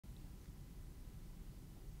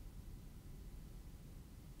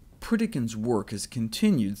Pritikin's work has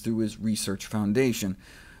continued through his research foundation,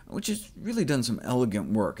 which has really done some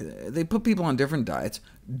elegant work. They put people on different diets,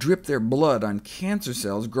 drip their blood on cancer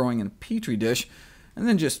cells growing in a petri dish, and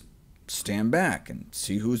then just stand back and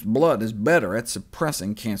see whose blood is better at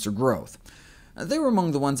suppressing cancer growth. They were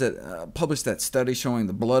among the ones that published that study showing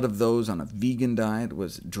the blood of those on a vegan diet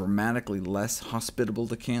was dramatically less hospitable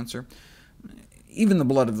to cancer. Even the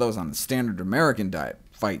blood of those on the standard American diet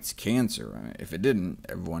fights cancer. If it didn't,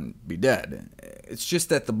 everyone would be dead. It's just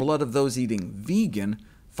that the blood of those eating vegan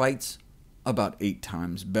fights about 8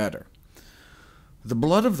 times better. The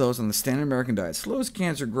blood of those on the standard American diet slows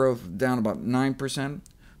cancer growth down about 9%.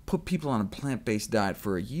 Put people on a plant-based diet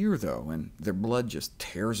for a year, though, and their blood just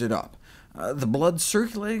tears it up. The blood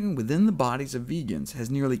circulating within the bodies of vegans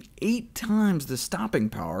has nearly 8 times the stopping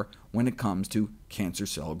power when it comes to cancer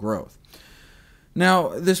cell growth. Now,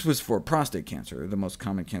 this was for prostate cancer, the most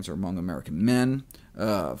common cancer among American men,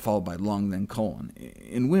 followed by lung, then colon.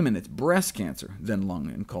 In women, it's breast cancer, then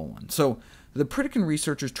lung and colon. So the Pritikin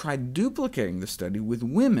researchers tried duplicating the study with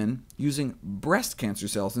women using breast cancer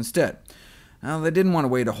cells instead. Now, they didn't want to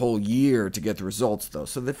wait a whole year to get the results, though,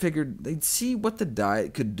 so they figured they'd see what the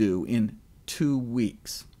diet could do in 2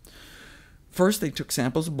 weeks. First, they took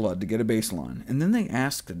samples of blood to get a baseline, and then they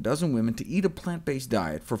asked a dozen women to eat a plant-based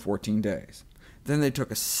diet for 14 days. Then they took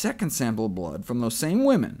a second sample of blood from those same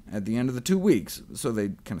women at the end of the 2 weeks, so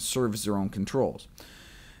they'd kind of serve as their own controls.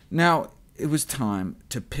 Now, it was time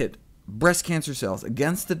to pit breast cancer cells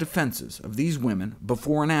against the defenses of these women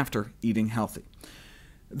before and after eating healthy.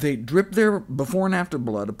 They dripped their before and after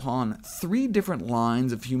blood upon 3 different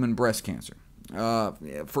lines of human breast cancer.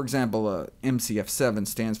 For example, MCF7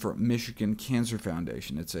 stands for Michigan Cancer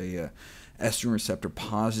Foundation. It's a estrogen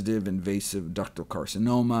receptor-positive invasive ductal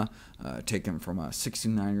carcinoma, taken from a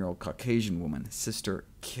 69-year-old Caucasian woman, Sister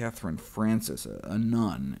Catherine Francis, a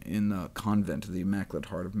nun in the convent of the Immaculate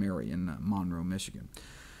Heart of Mary in Monroe, Michigan.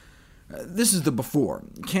 This is the before,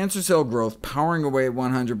 cancer cell growth powering away at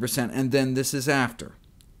 100%, and then this is after,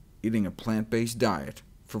 eating a plant-based diet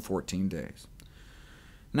for 14 days.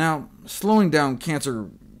 Now, slowing down cancer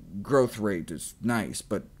growth rate is nice,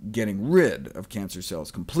 but getting rid of cancer cells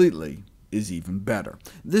completely is even better.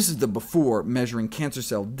 This is the before, measuring cancer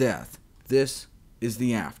cell death. This is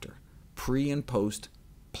the after, pre and post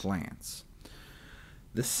plants.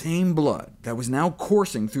 The same blood that was now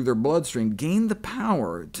coursing through their bloodstream gained the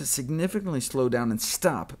power to significantly slow down and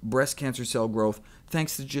stop breast cancer cell growth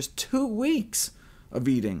thanks to just 2 weeks of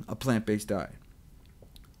eating a plant-based diet.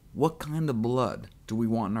 What kind of blood do we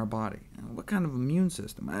want in our body? What kind of immune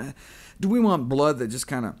system? Do we want blood that just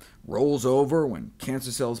kind of rolls over when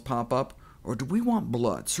cancer cells pop up? Or do we want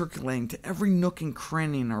blood circulating to every nook and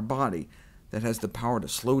cranny in our body that has the power to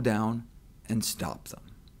slow down and stop them?